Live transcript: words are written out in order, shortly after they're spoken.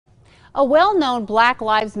A well-known Black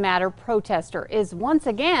Lives Matter protester is once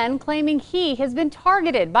again claiming he has been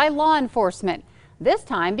targeted by law enforcement. This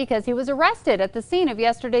time because he was arrested at the scene of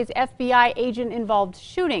yesterday's FBI agent-involved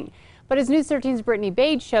shooting. But as News 13's Brittany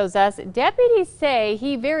Bade shows us, deputies say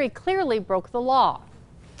he very clearly broke the law.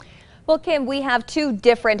 Well, Kim, we have two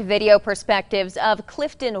different video perspectives of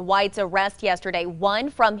Clifton White's arrest yesterday, one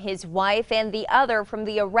from his wife and the other from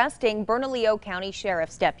the arresting Bernalillo County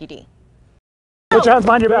Sheriff's deputy. Put your hands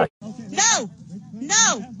behind your back. No!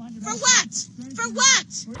 No! For what? For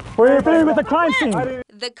what? We're interfering with the crime scene.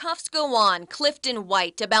 The cuffs go on. Clifton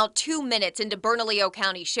White, about 2 minutes into Bernalillo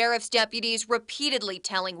County Sheriff's deputies repeatedly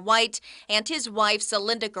telling White and his wife,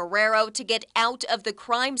 Celinda Guerrero, to get out of the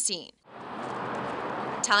crime scene.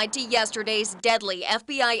 Tied to yesterday's deadly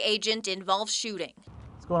FBI agent-involved shooting.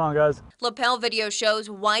 What's going on, guys? Lapel video shows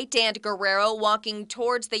White and Guerrero walking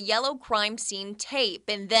towards the yellow crime scene tape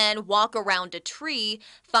and then walk around a tree,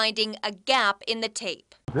 finding a gap in the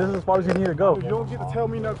tape. This is as far as you need to go. You don't get to tell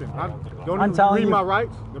me nothing. I'm telling you. Read my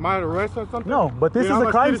rights? Am I at arrest or something? No, but this is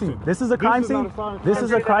a crime scene. This is a crime scene. This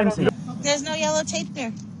is a crime scene. There's no yellow tape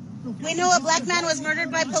there. We know a black man was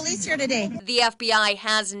murdered by police here today. The FBI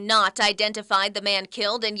has not identified the man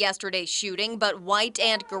killed in yesterday's shooting, but White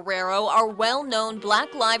and Guerrero are well-known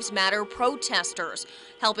Black Lives Matter protesters,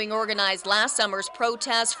 helping organize last summer's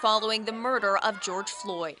protest following the murder of George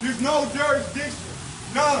Floyd. There's no jurisdiction.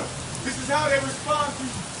 None. This is how they respond to you.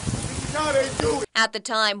 This is how they do it. At the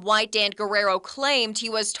time, White and Guerrero claimed he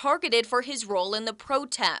was targeted for his role in the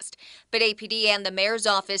protest. But APD and the mayor's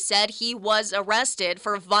office said he was arrested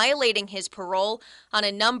for violating his parole on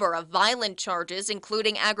a number of violent charges,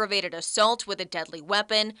 including aggravated assault with a deadly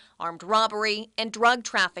weapon, armed robbery, and drug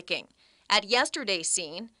trafficking. At yesterday's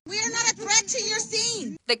scene, We are not a threat to your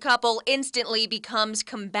scene. the couple instantly becomes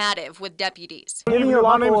combative with deputies. Give me your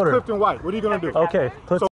My name is order. Clifton White. What are you going to do? Okay.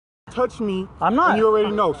 So touch me. I'm not. And you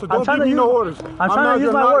already know. So don't trying give to me no use- orders. I'm trying to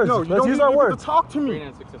use my words. No, you Let's don't use even our get words. to talk to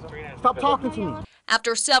me. Stop talking to me.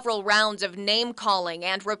 After several rounds of name-calling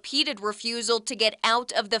and repeated refusal to get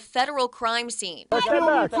out of the federal crime scene, Let's step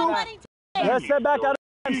back. Let's step back out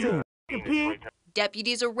of the crime scene.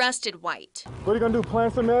 deputies arrested White. What are you going to do?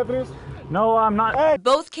 Plant some evidence? No, I'm not.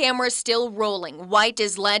 Both cameras still rolling. White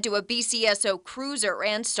is led to a BCSO cruiser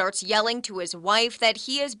and starts yelling to his wife that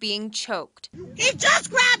he is being choked. He just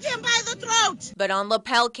grabbed him by the throat. But on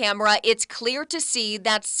lapel camera, it's clear to see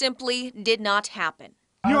that simply did not happen.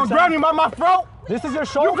 You don't grab me by my throat? This is your You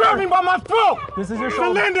shoulder. grab me by my throat! This is your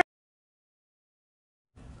shoulder. Celinda!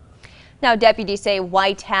 Now, deputies say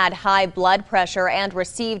White had high blood pressure and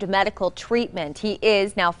received medical treatment. He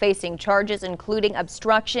is now facing charges including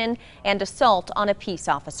obstruction and assault on a peace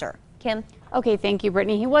officer. Kim? Okay, thank you,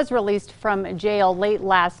 Brittany. He was released from jail late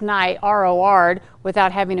last night, ROR'd,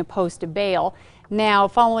 without having to post bail. Now,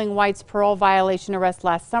 following White's parole violation arrest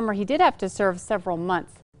last summer, he did have to serve several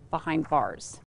months behind bars.